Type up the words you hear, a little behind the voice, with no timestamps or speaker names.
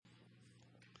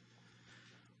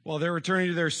Well, they're returning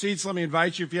to their seats. Let me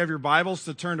invite you, if you have your Bibles,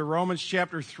 to turn to Romans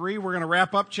chapter 3. We're going to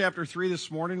wrap up chapter 3 this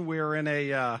morning. We are in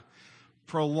a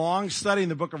prolonged study in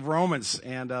the book of Romans,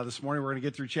 and this morning we're going to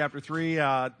get through chapter 3.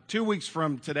 2 weeks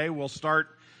from today, we'll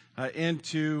start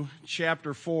into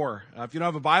chapter 4. If you don't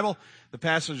have a Bible, the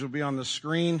passage will be on the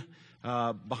screen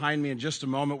behind me in just a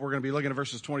moment. We're going to be looking at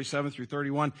verses 27 through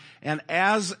 31. And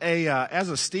as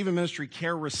a Stephen Ministry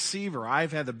Care receiver,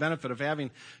 I've had the benefit of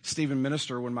having Stephen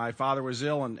minister when my father was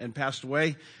ill and passed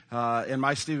away. And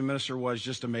my Stephen minister was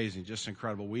just amazing, just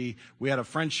incredible. We had a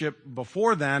friendship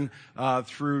before then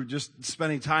through just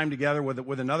spending time together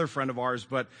with another friend of ours,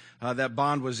 but that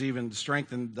bond was even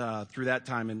strengthened through that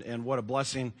time. And what a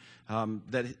blessing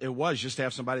that it was just to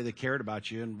have somebody that cared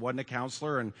about you and wasn't a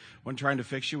counselor and wasn't trying to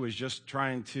fix you, was just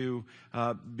trying to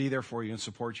be there for you and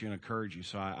support you and encourage you.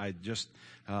 So I just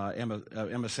am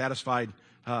a satisfied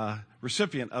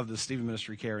recipient of the Stephen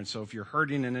Ministry Care. And so if you're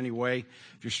hurting in any way,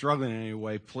 if you're struggling in any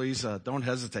way, please don't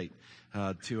hesitate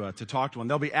to talk to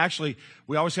them.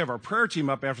 We always have our prayer team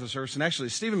up after the service, and actually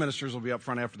Stephen ministers will be up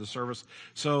front after the service.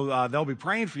 So they'll be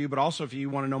praying for you, but also if you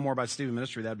want to know more about Stephen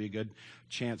Ministry, that'd be a good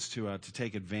chance to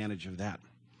take advantage of that.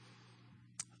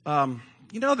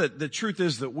 You know that the truth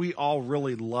is that we all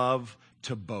really love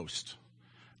to boast.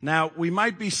 Now, we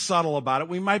might be subtle about it.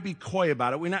 We might be coy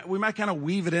about it. We might kind of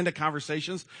weave it into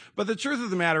conversations. But the truth of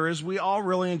the matter is we all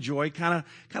really enjoy kind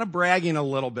of bragging a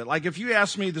little bit. Like if you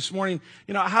asked me this morning,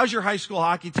 how's your high school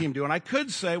hockey team doing? I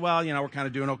could say, well, we're kind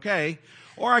of doing okay.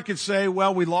 Or I could say,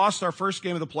 well, we lost our first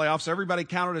game of the playoffs. Everybody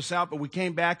counted us out, but we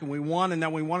came back and we won, and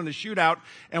then we won in the shootout,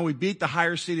 and we beat the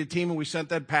higher-seeded team, and we sent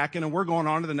that packing, and we're going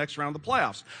on to the next round of the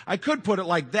playoffs. I could put it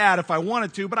like that if I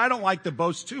wanted to, but I don't like to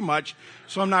boast too much,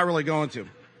 so I'm not really going to.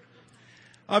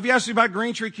 If you ask me about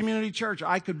Green Tree Community Church,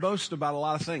 I could boast about a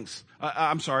lot of things.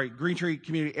 Green Tree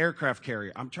Community Aircraft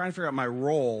Carrier. I'm trying to figure out my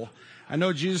role. I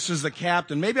know Jesus is the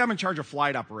captain. Maybe I'm in charge of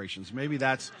flight operations. Maybe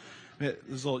that's, you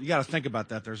got to think about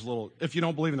that. There's a little, if you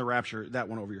don't believe in the rapture, that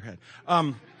went over your head.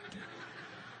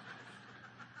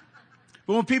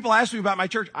 But when people ask me about my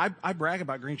church, I brag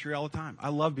about Green Tree all the time. I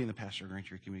love being the pastor of Green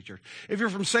Tree Community Church. If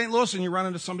you're from St. Louis and you run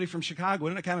into somebody from Chicago,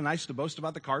 isn't it kind of nice to boast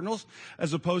about the Cardinals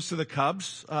as opposed to the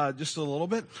Cubs just a little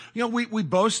bit? We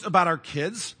boast about our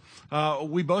kids.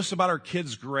 We boast about our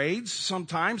kids' grades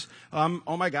sometimes.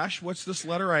 Oh my gosh, what's this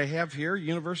letter I have here?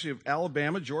 University of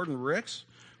Alabama, Jordan Ricks.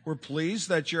 We're pleased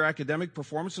that your academic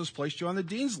performance has placed you on the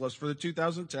dean's list for the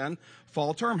 2010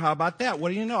 fall term. How about that? What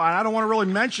do you know? I don't want to really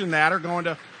mention that or go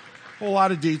into a whole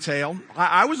lot of detail.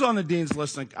 I was on the dean's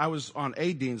list. I was on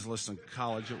a dean's list in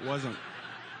college. It wasn't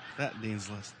that dean's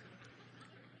list.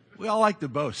 We all like to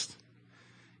boast.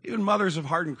 Even mothers of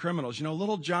hardened criminals.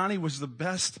 Little Johnny was the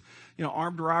best,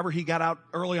 armed robber. He got out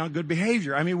early on good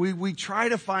behavior. I mean, we try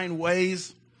to find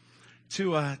ways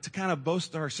to kind of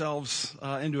boast ourselves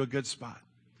into a good spot.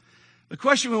 The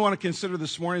question we want to consider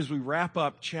this morning as we wrap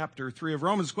up chapter 3 of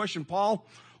Romans, the question Paul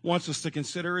wants us to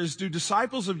consider is, do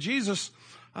disciples of Jesus,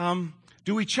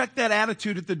 do we check that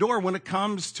attitude at the door when it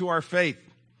comes to our faith?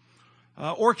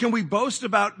 Or can we boast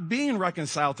about being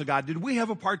reconciled to God? Did we have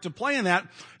a part to play in that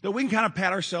we can kind of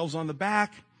pat ourselves on the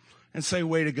back and say,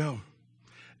 way to go?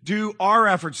 Do our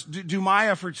efforts, do my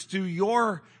efforts, do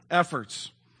your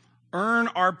efforts earn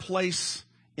our place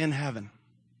in heaven?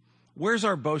 Where's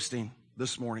our boasting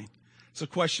this morning? It's a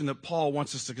question that Paul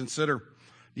wants us to consider.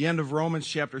 The end of Romans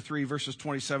chapter 3, verses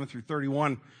 27 through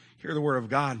 31. Hear the word of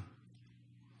God.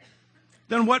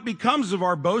 Then what becomes of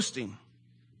our boasting?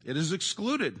 It is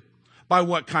excluded. By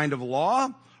what kind of law?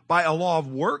 By a law of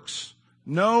works?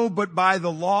 No, but by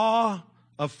the law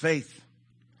of faith.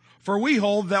 For we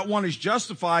hold that one is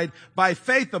justified by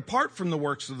faith apart from the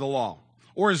works of the law.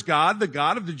 Or is God the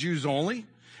God of the Jews only?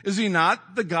 Is he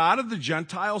not the God of the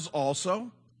Gentiles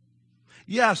also?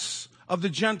 Yes, of the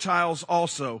Gentiles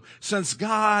also, since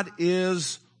God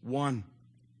is one.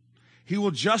 He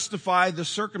will justify the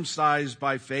circumcised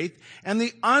by faith and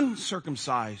the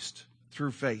uncircumcised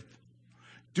through faith.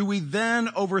 Do we then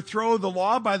overthrow the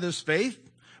law by this faith?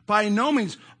 By no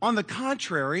means. On the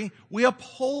contrary, we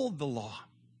uphold the law.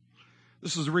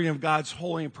 This is a reading of God's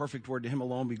holy and perfect word. To him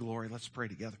alone be glory. Let's pray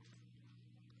together.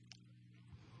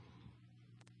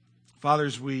 Father,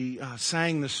 as we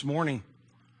sang this morning,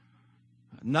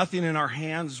 nothing in our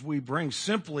hands we bring,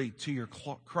 simply to your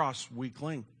cross we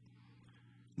cling.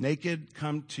 Naked,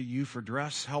 come to you for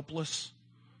dress, helpless,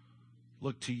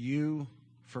 look to you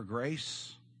for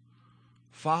grace.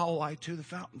 Foul I to the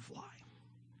fountain fly.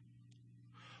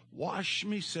 Wash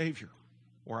me, Savior,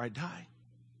 or I die.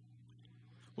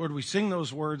 Lord, we sing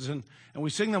those words and we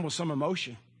sing them with some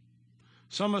emotion.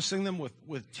 Some of us sing them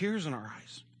with tears in our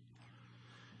eyes.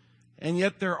 And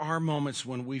yet there are moments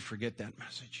when we forget that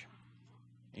message.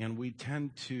 And we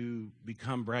tend to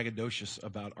become braggadocious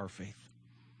about our faith.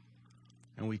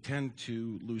 And we tend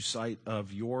to lose sight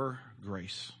of your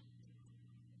grace.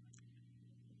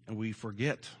 And we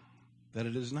forget that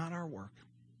it is not our work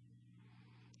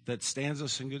that stands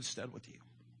us in good stead with you.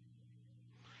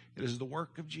 It is the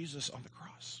work of Jesus on the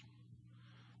cross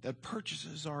that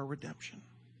purchases our redemption.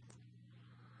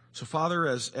 So, Father,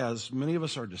 as many of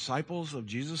us are disciples of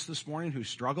Jesus this morning who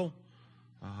struggle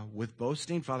with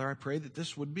boasting, Father, I pray that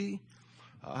this would be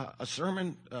a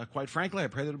sermon, quite frankly, I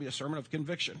pray that it would be a sermon of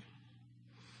conviction.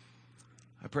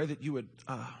 I pray that you would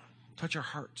touch our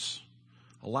hearts,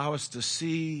 allow us to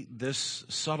see this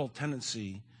subtle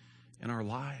tendency in our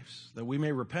lives, that we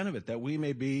may repent of it, that we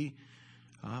may be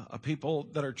a people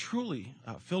that are truly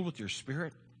filled with your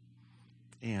Spirit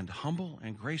and humble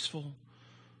and graceful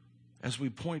as we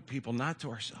point people not to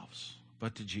ourselves,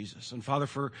 but to Jesus. And Father,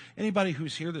 for anybody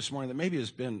who's here this morning that maybe has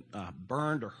been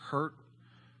burned or hurt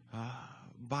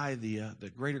by the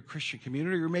greater Christian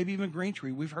community, or maybe even Green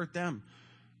Tree, we've hurt them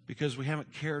because we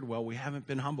haven't cared well, we haven't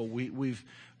been humble, we've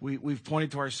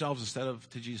pointed to ourselves instead of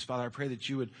to Jesus. Father, I pray that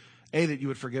you would, A, that you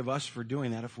would forgive us for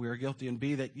doing that if we are guilty, and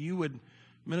B, that you would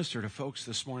minister to folks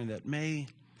this morning that may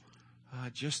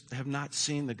just have not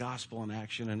seen the gospel in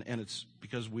action, and it's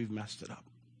because we've messed it up.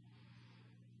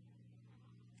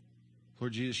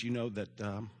 Lord Jesus, you know that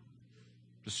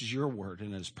this is your word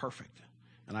and it is perfect,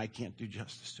 and I can't do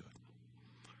justice to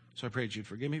it. So I pray that you'd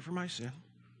forgive me for my sin,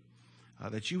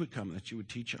 that you would come and that you would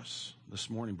teach us this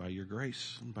morning by your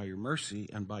grace and by your mercy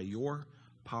and by your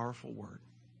powerful word.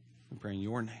 I pray in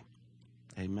your name.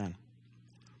 Amen.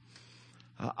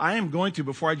 I am going to,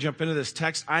 before I jump into this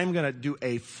text, I'm going to do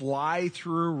a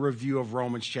fly-through review of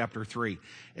Romans chapter 3.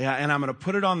 And I'm going to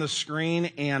put it on the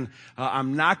screen, and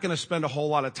I'm not going to spend a whole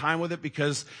lot of time with it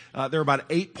because there are about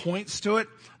 8 points to it.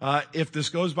 If this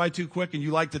goes by too quick and you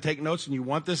like to take notes and you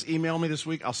want this, email me this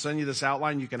week. I'll send you this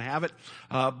outline. You can have it.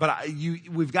 But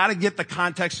we've got to get the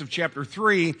context of chapter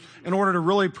 3 in order to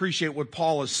really appreciate what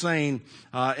Paul is saying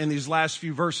in these last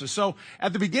few verses. So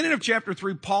at the beginning of chapter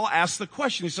 3, Paul asks the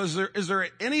question. He says, is there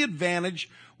any advantage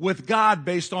with God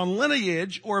based on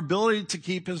lineage or ability to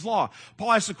keep his law?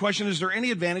 Paul asks the question, is there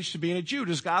any advantage to being a Jew?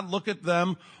 Does God look at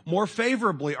them more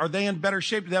favorably? Are they in better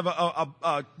shape? Do they have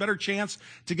a better chance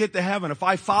to get to heaven? If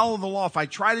I follow the law, if I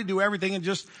try to do everything and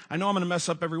just, I know I'm going to mess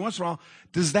up every once in a while,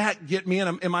 does that get me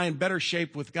in? Am I in better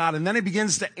shape with God? And then he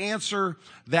begins to answer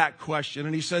that question.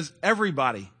 And he says,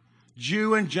 everybody,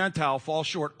 Jew and Gentile, fall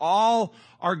short. All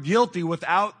are guilty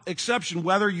without exception,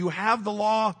 whether you have the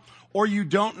law or you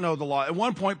don't know the law. At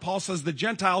one point, Paul says the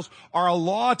Gentiles are a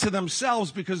law to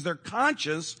themselves because their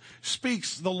conscience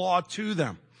speaks the law to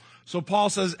them. So Paul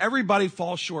says everybody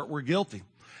falls short. We're guilty.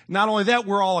 Not only that,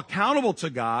 we're all accountable to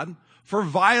God for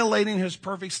violating his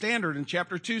perfect standard. In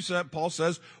chapter 2, Paul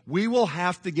says we will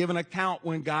have to give an account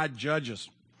when God judges.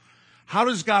 How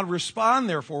does God respond,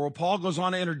 therefore? Well, Paul goes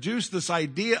on to introduce this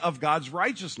idea of God's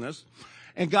righteousness.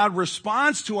 And God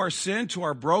responds to our sin, to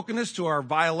our brokenness, to our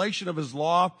violation of his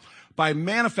law by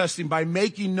manifesting, by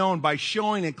making known, by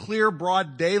showing in clear,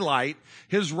 broad daylight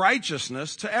his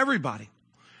righteousness to everybody.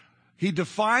 He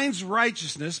defines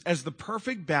righteousness as the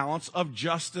perfect balance of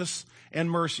justice and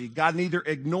mercy. God neither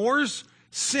ignores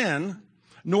sin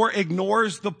nor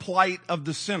ignores the plight of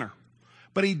the sinner,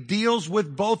 but he deals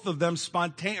with both of them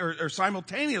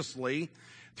simultaneously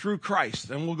through Christ.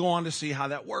 And we'll go on to see how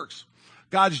that works.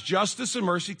 God's justice and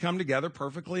mercy come together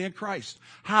perfectly in Christ.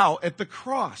 How? At the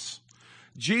cross.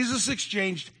 Jesus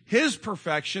exchanged his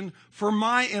perfection for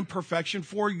my imperfection,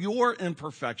 for your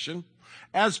imperfection,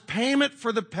 as payment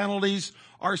for the penalties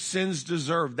our sins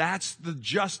deserve. That's the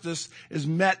justice is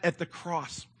met at the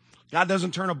cross. God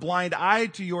doesn't turn a blind eye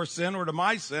to your sin or to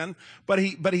my sin, but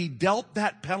he dealt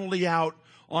that penalty out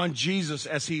on Jesus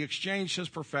as he exchanged his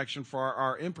perfection for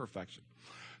our imperfection.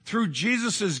 Through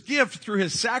Jesus' gift, through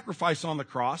his sacrifice on the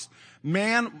cross,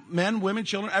 men, women,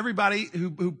 children, everybody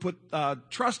who put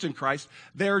trust in Christ,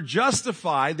 they're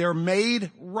justified, they're made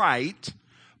right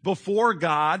before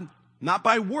God, not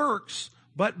by works,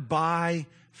 but by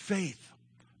faith,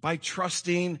 by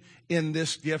trusting in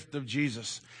this gift of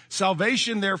Jesus.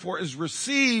 Salvation, therefore, is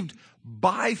received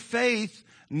by faith,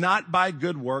 not by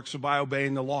good works or by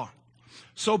obeying the law.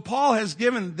 So Paul has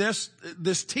given this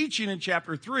teaching in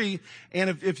chapter 3, and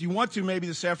if you want to, maybe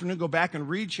this afternoon, go back and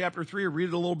read chapter 3 or read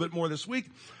it a little bit more this week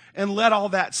and let all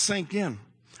that sink in.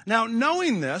 Now,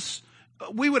 knowing this,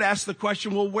 we would ask the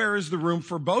question, well, where is the room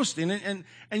for boasting? And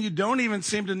you don't even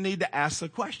seem to need to ask the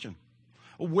question.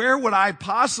 Where would I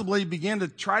possibly begin to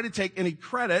try to take any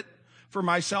credit for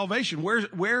my salvation.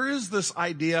 Where is this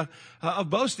idea of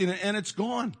boasting? And it's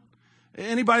gone.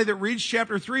 Anybody that reads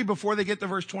chapter 3 before they get to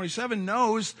verse 27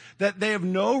 knows that they have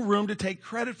no room to take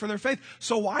credit for their faith.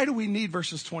 So why do we need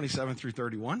verses 27 through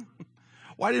 31?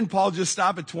 Why didn't Paul just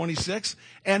stop at 26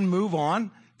 and move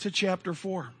on to chapter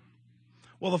 4?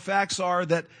 Well, the facts are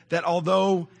that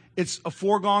although it's a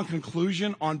foregone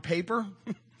conclusion on paper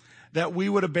that we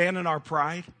would abandon our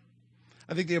pride,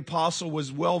 I think the apostle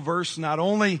was well versed not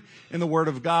only in the Word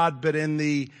of God, but in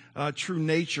the true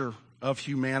nature of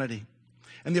humanity.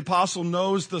 And the apostle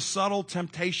knows the subtle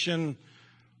temptation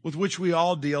with which we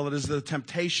all deal. It is the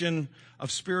temptation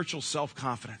of spiritual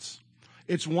self-confidence.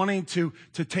 It's wanting to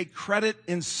take credit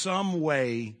in some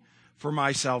way for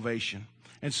my salvation.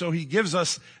 And so he gives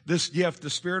us this gift, the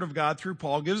Spirit of God through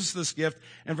Paul gives us this gift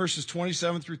in verses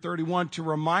 27 through 31 to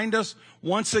remind us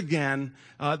once again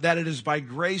that it is by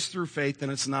grace through faith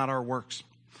and it's not our works.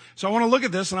 So I want to look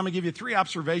at this, and I'm going to give you 3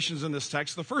 observations in this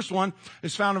text. The first one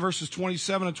is found in verses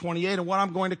 27 and 28, and what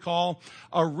I'm going to call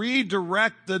a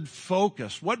redirected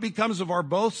focus. What becomes of our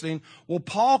boasting? Well,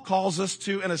 Paul calls us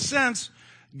to, in a sense,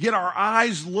 get our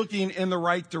eyes looking in the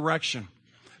right direction.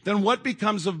 Then what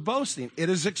becomes of boasting? It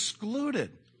is excluded.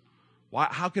 Why?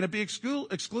 How can it be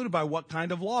excluded? By what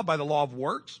kind of law? By the law of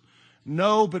works?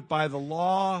 No, but by the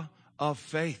law of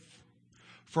faith.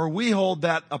 For we hold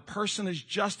that a person is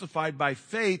justified by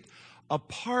faith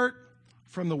apart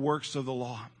from the works of the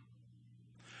law.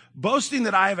 Boasting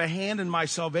that I have a hand in my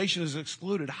salvation is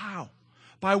excluded. How?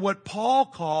 By what Paul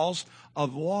calls the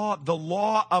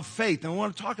law of faith. And I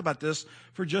want to talk about this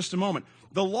for just a moment.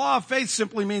 The law of faith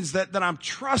simply means that I'm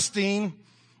trusting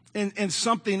in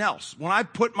something else. When I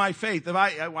put my faith, if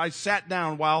I sat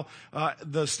down while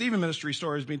the Stephen ministry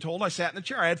story was being told, I sat in the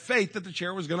chair. I had faith that the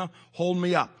chair was going to hold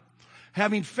me up.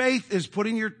 Having faith is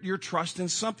putting your trust in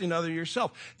something other than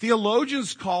yourself.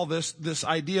 Theologians call this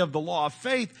idea of the law of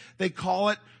faith, they call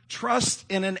it trust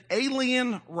in an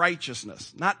alien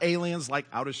righteousness. Not aliens like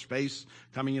outer space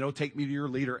coming, take me to your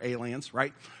leader aliens,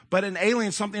 right? But an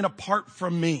alien, something apart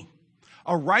from me.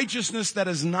 A righteousness that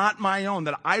is not my own,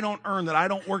 that I don't earn, that I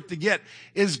don't work to get,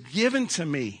 is given to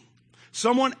me.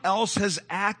 Someone else has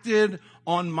acted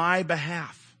on my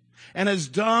behalf and has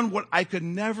done what I could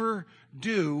never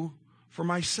do for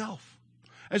myself.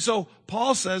 And so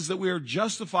Paul says that we are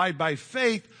justified by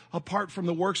faith apart from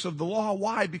the works of the law.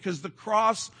 Why? Because the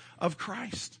cross of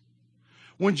Christ.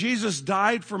 When Jesus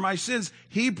died for my sins,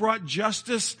 he brought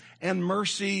justice and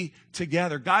mercy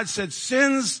together. God said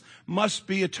sins must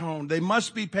be atoned. They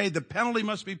must be paid. The penalty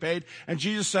must be paid. And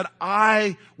Jesus said,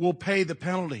 I will pay the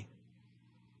penalty.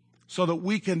 So that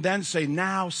we can then say,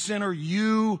 now, sinner,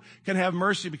 you can have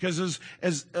mercy. Because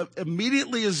as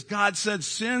immediately as God said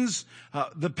sins,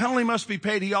 the penalty must be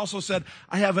paid, he also said,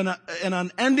 I have an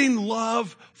unending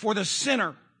love for the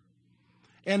sinner.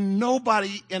 And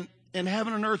nobody in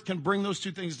heaven and earth can bring those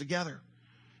two things together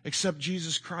except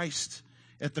Jesus Christ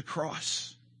at the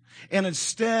cross. And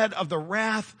instead of the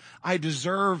wrath I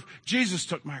deserve, Jesus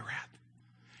took my wrath.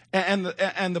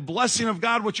 And the blessing of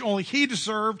God, which only he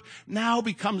deserved, now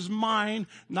becomes mine,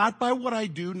 not by what I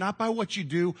do, not by what you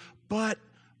do, but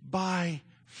by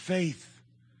faith.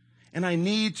 And I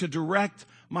need to direct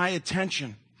my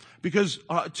attention because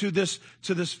to this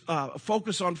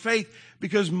focus on faith,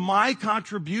 because my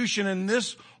contribution in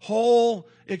this whole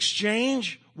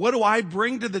exchange, what do I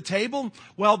bring to the table?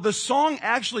 Well, the song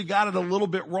actually got it a little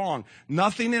bit wrong.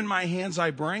 Nothing in my hands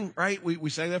I bring, right? We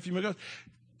sang that a few minutes ago.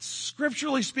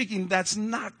 Scripturally speaking, that's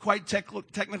not quite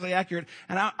technically accurate.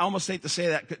 And I almost hate to say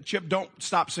that. Chip, don't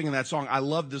stop singing that song. I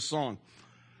love this song.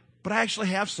 But I actually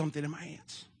have something in my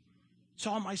hands. It's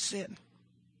all my sin.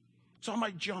 It's all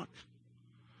my junk.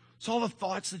 It's all the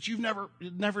thoughts that you've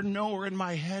never know are in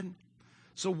my head.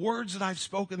 So words that I've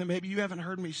spoken that maybe you haven't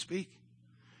heard me speak.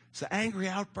 It's an angry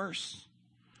outburst.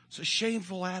 It's a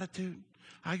shameful attitude.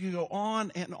 I can go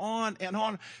on and on and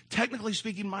on. Technically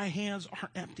speaking, my hands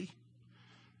aren't empty.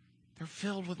 They're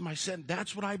filled with my sin.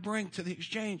 That's what I bring to the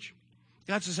exchange.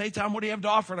 God says, hey, Tom, what do you have to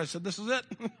offer? And I said, this is it.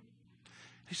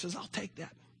 He says, I'll take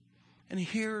that. And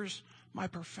here's my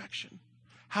perfection.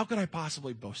 How could I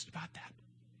possibly boast about that?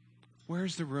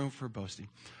 Where's the room for boasting?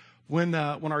 When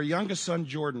our youngest son,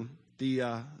 Jordan,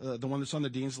 the one that's on the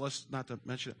dean's list, not to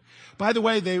mention it. By the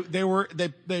way,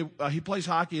 he plays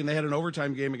hockey, and they had an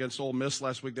overtime game against Ole Miss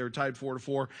last week. They were tied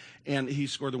 4-4, and he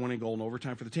scored the winning goal in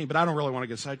overtime for the team. But I don't really want to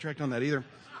get sidetracked on that either.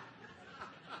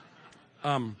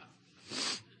 What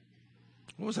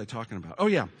was I talking about? Oh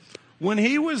yeah, when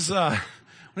he was, I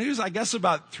guess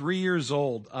about 3 years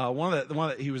old.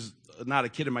 He was not a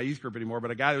kid in my youth group anymore, but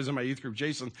a guy that was in my youth group,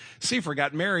 Jason Seifer,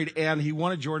 got married, and he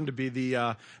wanted Jordan to be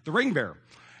the ring bearer.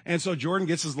 And so Jordan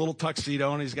gets his little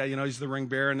tuxedo, and he's got, he's the ring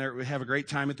bearer, and we have a great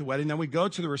time at the wedding. Then we go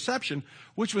to the reception,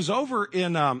 which was over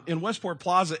in Westport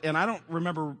Plaza, and I don't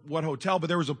remember what hotel, but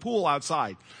there was a pool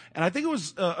outside. And I think it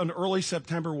was an early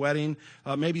September wedding,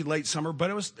 maybe late summer,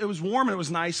 but it was warm and it was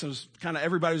nice. It was kind of,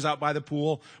 everybody was out by the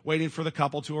pool waiting for the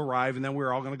couple to arrive, and then we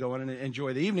were all going to go in and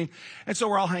enjoy the evening. And so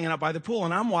we're all hanging out by the pool,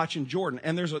 and I'm watching Jordan,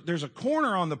 and there's a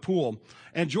corner on the pool,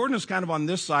 and Jordan is kind of on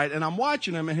this side, and I'm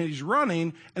watching him, and he's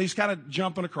running, and he's kind of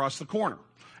jumping across the corner.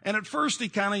 And at first he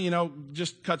kind of,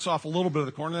 just cuts off a little bit of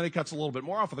the corner, then he cuts a little bit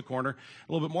more off of the corner,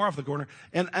 a little bit more off the corner.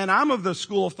 And I'm of the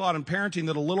school of thought in parenting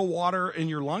that a little water in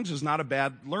your lungs is not a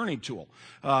bad learning tool.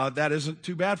 That isn't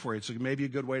too bad for you. It's maybe a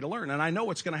good way to learn. And I know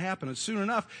what's going to happen. And soon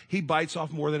enough, he bites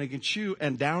off more than he can chew,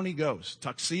 and down he goes,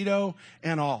 tuxedo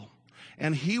and all.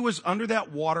 And he was under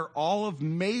that water all of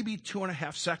maybe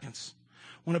 2.5 seconds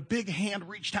when a big hand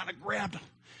reached out and grabbed him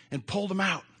and pulled him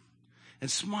out and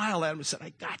smiled at him and said,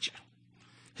 "I got you."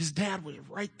 His dad was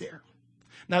right there.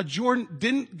 Now, Jordan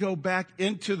didn't go back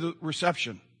into the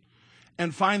reception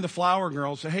and find the flower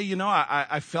girl and say, "Hey,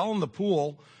 I fell in the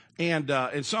pool, and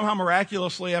somehow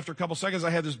miraculously, after a couple seconds, I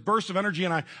had this burst of energy,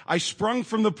 and I sprung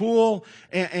from the pool,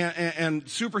 and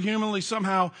superhumanly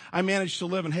somehow I managed to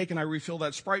live, and hey, can I refill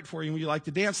that Sprite for you? Would you like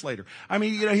to dance later?" I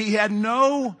mean, he had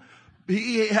no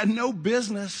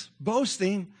business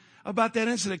boasting about that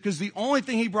incident, because the only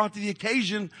thing he brought to the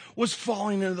occasion was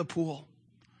falling into the pool.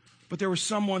 But there was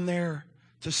someone there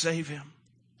to save him.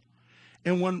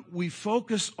 And when we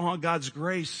focus on God's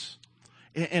grace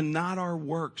and not our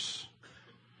works,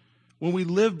 when we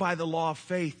live by the law of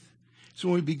faith, it's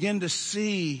when we begin to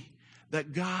see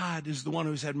that God is the one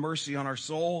who's had mercy on our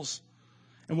souls.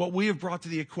 And what we have brought to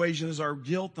the equation is our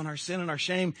guilt and our sin and our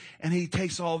shame, and he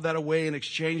takes all of that away and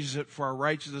exchanges it for our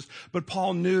righteousness. But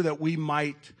Paul knew that we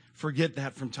might forget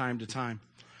that from time to time.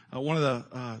 One of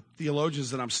the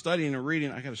theologians that I'm studying and reading,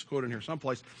 I got his quote in here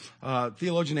someplace,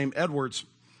 theologian named Edwards,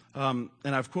 and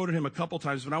I've quoted him a couple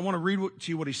times, but I want to read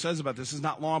to you what he says about this. It's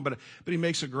not long, but he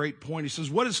makes a great point. He says,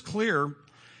 "What is clear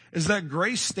is that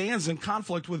grace stands in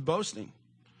conflict with boasting.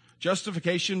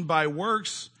 Justification by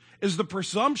works is the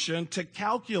presumption to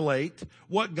calculate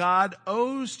what God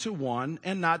owes to one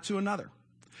and not to another.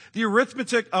 The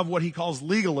arithmetic of what he calls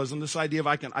legalism, this idea of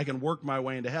I can work my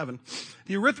way into heaven,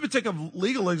 the arithmetic of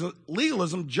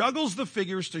legalism juggles the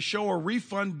figures to show a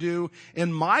refund due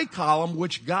in my column,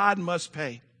 which God must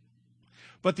pay.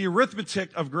 But the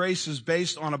arithmetic of grace is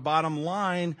based on a bottom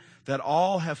line that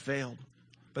all have failed,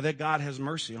 but that God has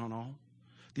mercy on all.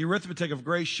 The arithmetic of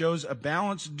grace shows a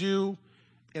balance due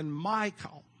in my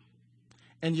column,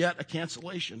 and yet a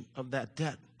cancellation of that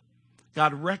debt.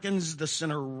 God reckons the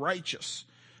sinner righteous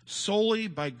solely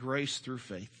by grace through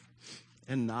faith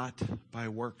and not by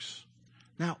works."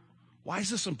 Now, why is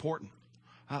this important?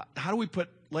 How do we put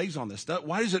legs on this?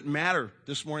 Why does it matter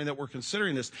this morning that we're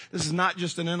considering this? This is not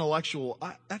just an intellectual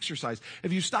exercise.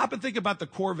 If you stop and think about the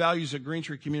core values of Green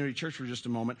Tree Community Church for just a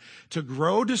moment, to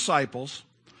grow disciples,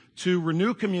 to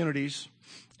renew communities,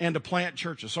 and to plant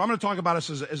churches. So I'm going to talk about us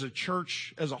as a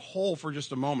church as a whole for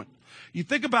just a moment. You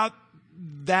think about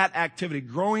that activity,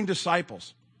 growing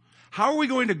disciples. How are we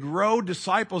going to grow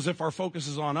disciples if our focus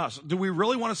is on us? Do we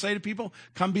really want to say to people,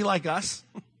 "Come be like us"?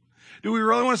 Do we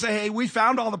really want to say, "Hey, we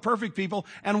found all the perfect people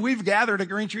and we've gathered at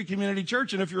Green Tree Community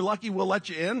Church, and if you're lucky, we'll let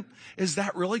you in"? Is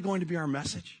that really going to be our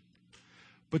message?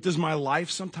 But does my life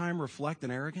sometimes reflect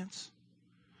an arrogance?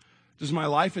 Does my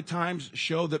life at times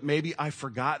show that maybe I've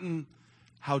forgotten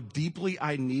how deeply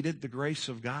I needed the grace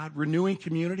of God? Renewing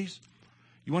communities.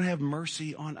 You want to have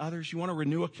mercy on others. You want to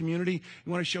renew a community.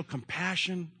 You want to show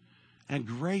compassion and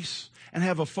grace, and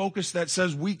have a focus that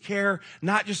says we care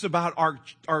not just about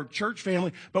our church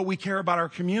family, but we care about our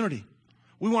community.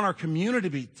 We want our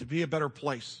community to be a better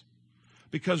place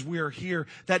because we are here.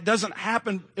 That doesn't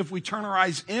happen if we turn our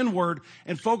eyes inward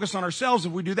and focus on ourselves.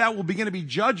 If we do that, we'll begin to be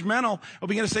judgmental. We'll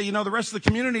begin to say, the rest of the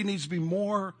community needs to be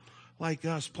more like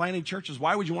us, planting churches.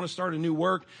 Why would you want to start a new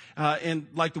work in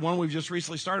like the one we've just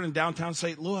recently started in downtown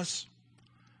St. Louis,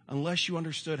 unless you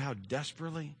understood how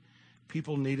desperately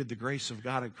people needed the grace of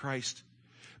God in Christ,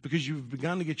 because you've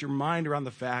begun to get your mind around the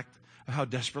fact of how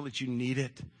desperately you need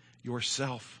it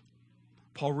yourself.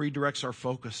 Paul redirects our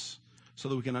focus so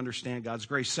that we can understand God's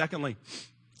grace. Secondly,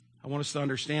 I want us to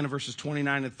understand in verses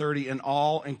 29 and 30, an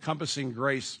all-encompassing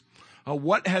grace.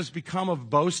 What has become of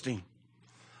boasting?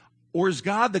 Or is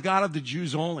God the God of the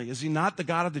Jews only? Is he not the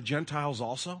God of the Gentiles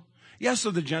also? Yes,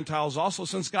 of the Gentiles also,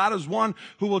 since God is one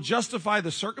who will justify the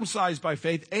circumcised by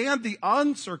faith and the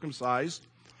uncircumcised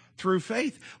through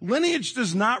faith. Lineage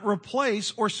does not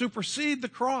replace or supersede the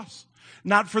cross.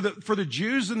 Not for the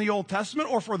Jews in the Old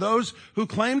Testament or for those who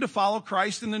claim to follow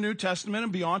Christ in the New Testament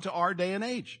and beyond to our day and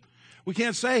age. We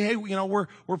can't say, hey,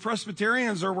 we're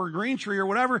Presbyterians or we're Green Tree or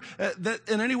whatever, that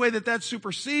in any way that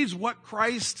supersedes what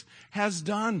Christ has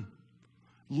done.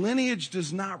 Lineage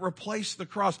does not replace the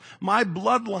cross. My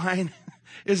bloodline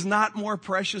is not more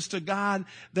precious to God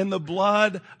than the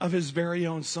blood of his very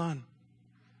own son.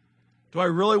 Do I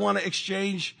really want to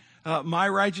exchange my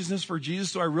righteousness for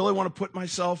Jesus? Do I really want to put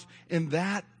myself in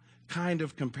that kind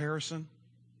of comparison?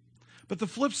 But the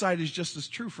flip side is just as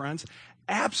true, friends.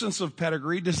 Absence of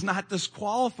pedigree does not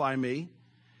disqualify me,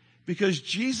 because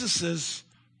Jesus'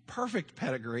 perfect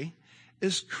pedigree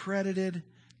is credited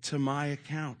to my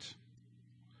account.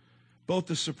 Both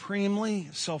the supremely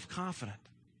self-confident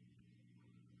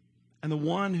and the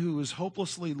one who is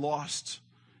hopelessly lost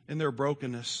in their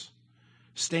brokenness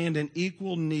stand in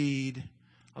equal need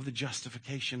of the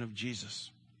justification of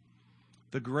Jesus.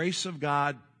 The grace of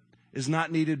God is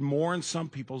not needed more in some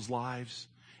people's lives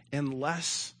and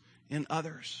less in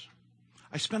others.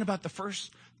 I spent about the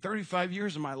first 35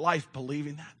 years of my life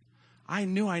believing that. I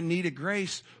knew I needed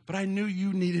grace, but I knew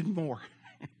you needed more.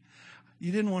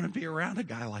 You didn't want to be around a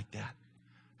guy like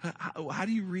that. How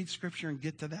do you read Scripture and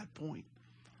get to that point?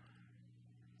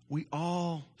 We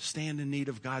all stand in need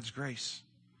of God's grace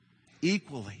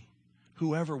equally,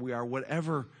 whoever we are,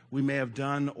 whatever we may have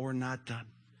done or not done.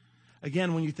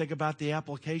 Again, when you think about the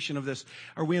application of this,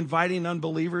 are we inviting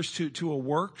unbelievers to a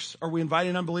works? Are we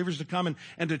inviting unbelievers to come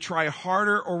and to try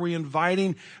harder? Or are we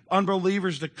inviting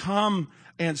unbelievers to come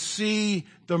and see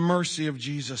the mercy of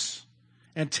Jesus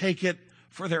and take it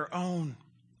for their own?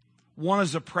 One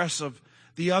is oppressive.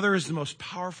 The other is the most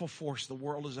powerful force the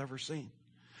world has ever seen.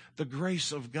 The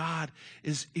grace of God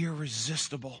is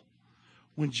irresistible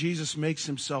when Jesus makes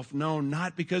himself known,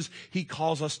 not because he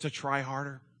calls us to try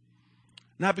harder,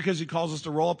 not because he calls us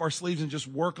to roll up our sleeves and just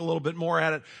work a little bit more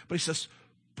at it, but he says,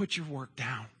 put your work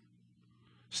down.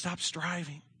 Stop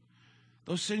striving.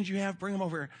 Those sins you have, bring them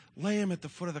over here. Lay them at the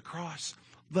foot of the cross.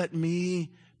 Let me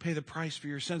pay the price for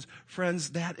your sins.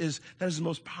 Friends, that is the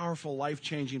most powerful,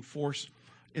 life-changing force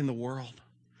in the world.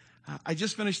 I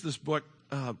just finished this book,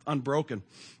 Unbroken,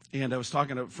 and I was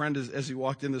talking to a friend as he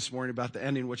walked in this morning about the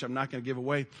ending, which I'm not going to give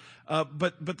away.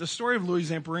 But the story of Louis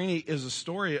Zamperini is a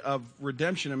story of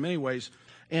redemption in many ways.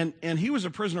 And he was a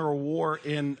prisoner of war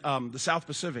in the South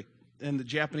Pacific, in the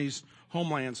Japanese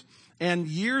homelands. And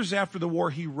years after the war,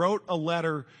 he wrote a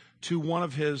letter to one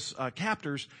of his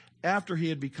captors after he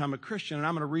had become a Christian. And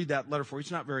I'm going to read that letter for you.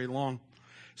 It's not very long.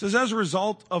 It says, as a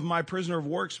result of my prisoner of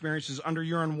war experiences under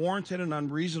your unwarranted and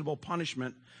unreasonable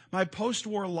punishment, my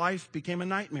post-war life became a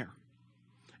nightmare.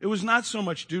 It was not so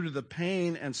much due to the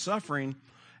pain and suffering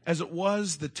as it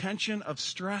was the tension of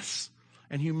stress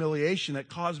and humiliation that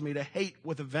caused me to hate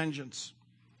with a vengeance.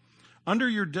 Under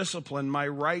your discipline, my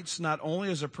rights, not only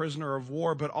as a prisoner of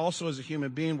war, but also as a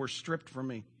human being, were stripped from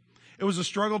me. It was a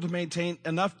struggle to maintain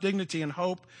enough dignity and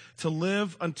hope to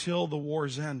live until the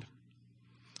war's end.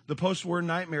 The post-war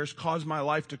nightmares caused my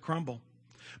life to crumble.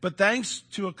 But thanks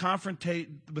to a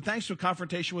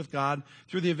confrontation with God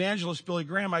through the evangelist Billy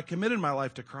Graham, I committed my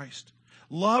life to Christ.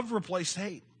 Love replaced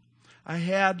hate. I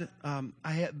had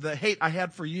the hate I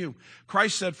had for you.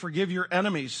 Christ said, forgive your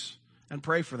enemies and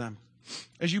pray for them.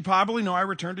 As you probably know, I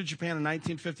returned to Japan in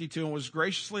 1952 and was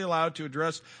graciously allowed to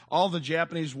address all the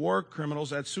Japanese war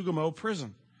criminals at Sugamo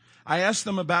prison. I asked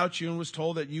them about you and was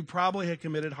told that you probably had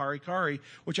committed harikari,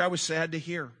 which I was sad to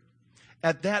hear.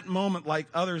 At that moment, like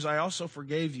others, I also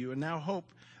forgave you and now hope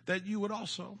that you would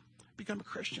also become a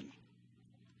Christian.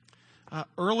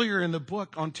 Earlier in the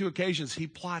book, on 2 occasions, he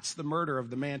plots the murder of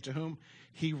the man to whom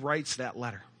he writes that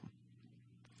letter.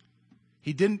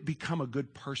 He didn't become a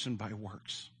good person by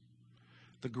works.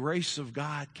 The grace of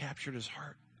God captured his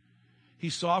heart. He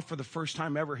saw for the first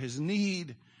time ever his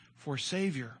need for a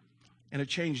Savior, and it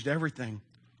changed everything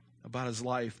about his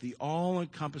life, the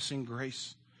all-encompassing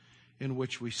grace in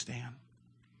which we stand.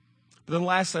 But then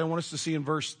lastly, I want us to see in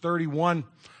verse 31,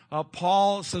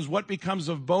 Paul says, what becomes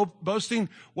of boasting?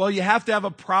 Well, you have to have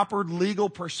a proper legal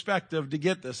perspective to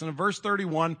get this. And in verse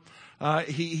 31,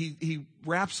 he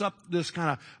wraps up this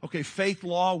kind of, faith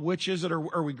law, which is it?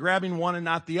 Or are we grabbing one and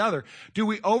not the other? Do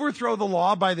we overthrow the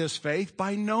law by this faith?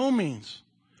 By no means.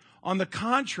 On the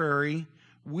contrary,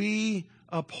 we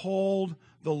uphold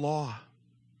the law.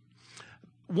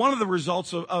 One of the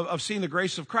results of seeing the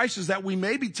grace of Christ is that we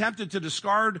may be tempted to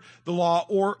discard the law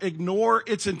or ignore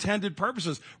its intended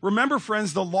purposes. Remember,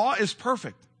 friends, the law is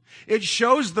perfect. It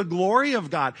shows the glory of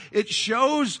God. It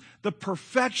shows the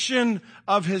perfection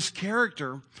of his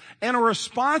character. And a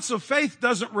response of faith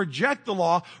doesn't reject the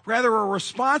law. Rather, a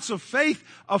response of faith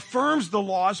affirms the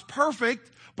law as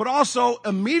perfect, but also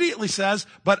immediately says,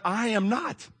 but I am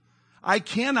not. I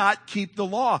cannot keep the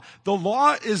law. The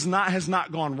law has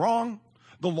not gone wrong.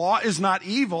 The law is not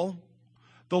evil.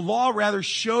 The law rather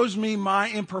shows me my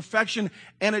imperfection,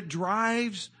 and it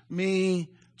drives me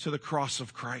to the cross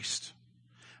of Christ.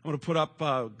 I'm going to put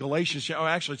up Galatians. Oh,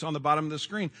 actually, it's on the bottom of the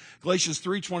screen. Galatians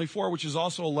 3:24, which is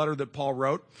also a letter that Paul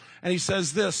wrote. And he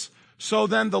says this, so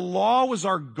then the law was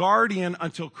our guardian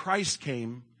until Christ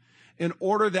came, in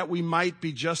order that we might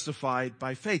be justified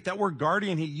by faith. That word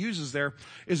guardian he uses there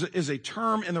is a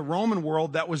term in the Roman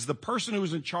world that was the person who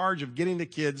was in charge of getting the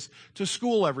kids to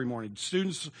school every morning.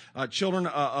 Students, children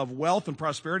of wealth and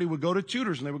prosperity would go to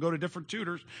tutors, and they would go to different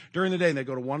tutors during the day. And they'd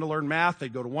go to one to learn math,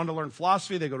 they'd go to one to learn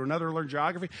philosophy, they'd go to another to learn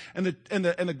geography. And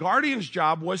the guardian's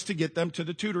job was to get them to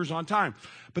the tutors on time.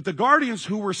 But the guardians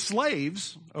who were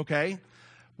slaves, okay,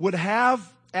 would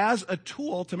have as a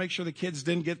tool to make sure the kids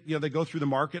didn't get, they go through the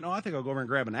market. Oh, I think I'll go over and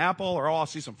grab an apple, or I'll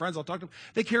see some friends, I'll talk to them.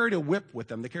 They carried a whip with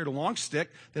them. They carried a long stick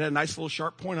that had a nice little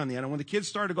sharp point on the end. And when the kids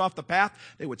started to go off the path,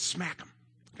 they would smack them.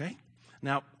 Okay?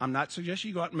 Now, I'm not suggesting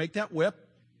you go out and make that whip,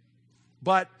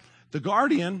 but the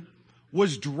guardian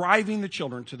was driving the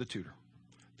children to the tutor.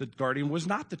 The guardian was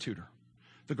not the tutor.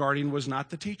 The guardian was not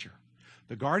the teacher.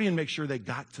 The guardian makes sure they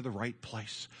got to the right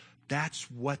place.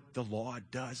 That's what the law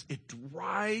does. It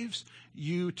drives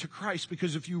you to Christ.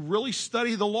 Because if you really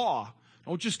study the law,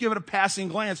 don't just give it a passing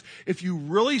glance. If you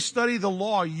really study the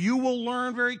law, you will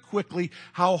learn very quickly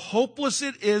how hopeless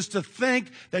it is to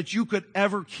think that you could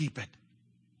ever keep it.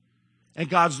 And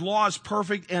God's law is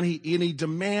perfect, and He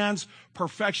demands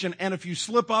perfection. And if you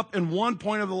slip up in one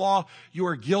point of the law, you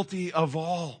are guilty of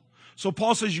all. So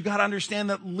Paul says you got to understand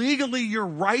that legally you're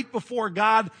right before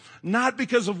God, not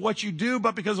because of what you do,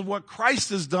 but because of what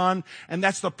Christ has done. And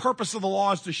that's the purpose of the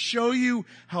law, is to show you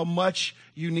how much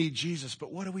you need Jesus.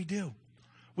 But what do?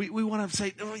 We want to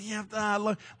say, oh, yeah,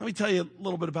 let me tell you a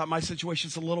little bit about my situation.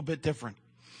 It's a little bit different.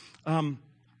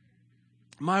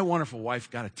 My wonderful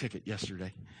wife got a ticket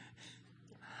yesterday.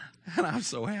 And I'm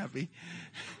so happy.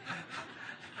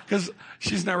 Because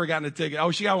she's never gotten a ticket.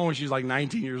 Oh, she got one when she was like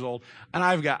 19 years old. And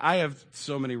I have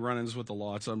so many run-ins with the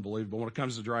law. It's unbelievable when it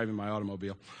comes to driving my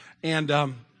automobile.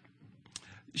 And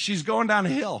she's going down a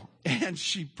hill, and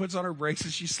she puts on her brakes,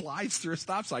 and she slides through a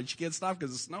stop sign. She can't stop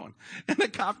because it's snowing. And the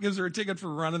cop gives her a ticket for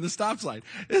running the stop sign.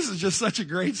 This is just such a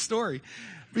great story.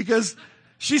 Because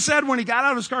she said when he got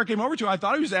out of his car, came over to her, I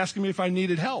thought he was asking me if I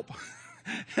needed help.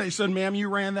 And he said, ma'am, you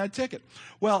ran that ticket.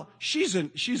 Well, she's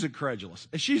incredulous.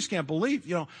 And she just can't believe,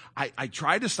 I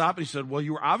tried to stop, and he said, well,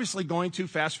 you were obviously going too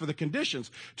fast for the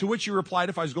conditions. To which you replied,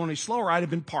 if I was going any slower, I'd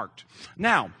have been parked.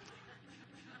 Now,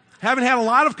 having had a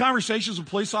lot of conversations with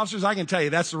police officers, I can tell you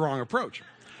that's the wrong approach.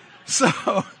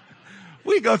 So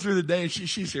we go through the day, and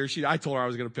she's here. I told her I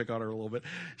was going to pick on her a little bit.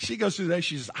 She goes through the day.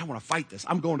 She says, I want to fight this.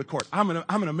 I'm going to court. I'm going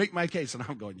to make my case. And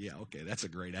I'm going, yeah, okay, that's a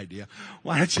great idea.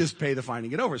 Why don't you just pay the fine and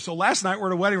get over it? So last night we're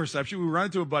at a wedding reception. We run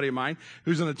into a buddy of mine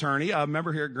who's an attorney, a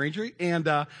member here at Green Tree. And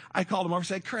I called him over and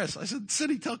said, Chris, I said,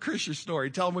 Cindy, tell Chris your story.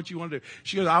 Tell him what you want to do.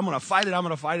 She goes, I'm going to fight it. I'm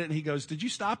going to fight it. And he goes, did you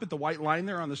stop at the white line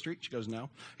there on the street? She goes,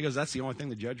 no. He goes, that's the only thing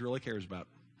the judge really cares about.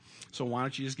 So why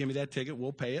don't you just give me that ticket?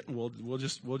 We'll pay it, and we'll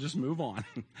just move on.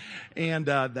 And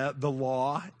the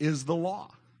law is the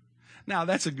law. Now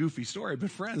that's a goofy story,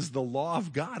 but friends, the law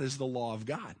of God is the law of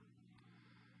God.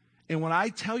 And when I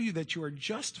tell you that you are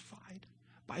justified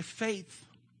by faith,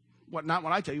 not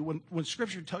when I tell you, when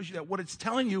Scripture tells you that, what it's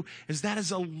telling you is that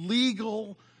is a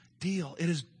legal deal. It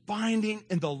is binding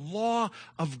in the law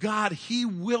of God. He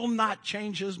will not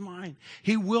change his mind.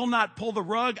 He will not pull the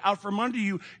rug out from under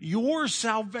you. Your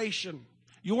salvation,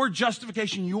 your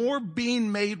justification, your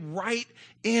being made right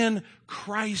in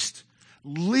Christ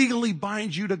legally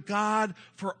binds you to God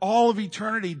for all of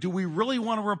eternity. Do we really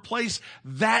want to replace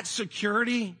that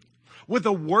security with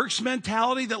a works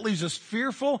mentality that leaves us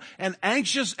fearful and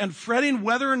anxious and fretting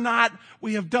whether or not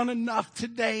we have done enough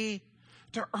today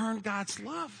to earn God's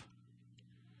love?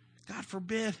 God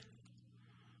forbid.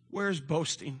 Where's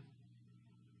boasting?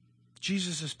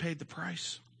 Jesus has paid the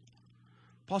price.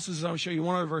 Paul says, I'm going to show you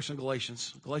one other verse in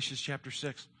Galatians. Galatians chapter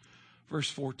 6, verse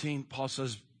 14. Paul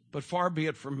says, but far be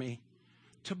it from me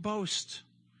to boast,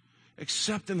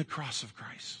 except in the cross of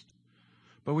Christ,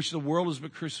 by which the world has been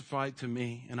crucified to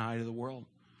me and I to the world.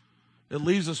 It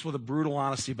leaves us with a brutal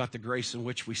honesty about the grace in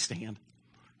which we stand.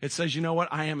 It says, you know what?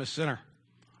 I am a sinner.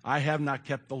 I have not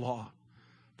kept the law.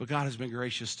 But God has been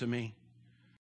gracious to me.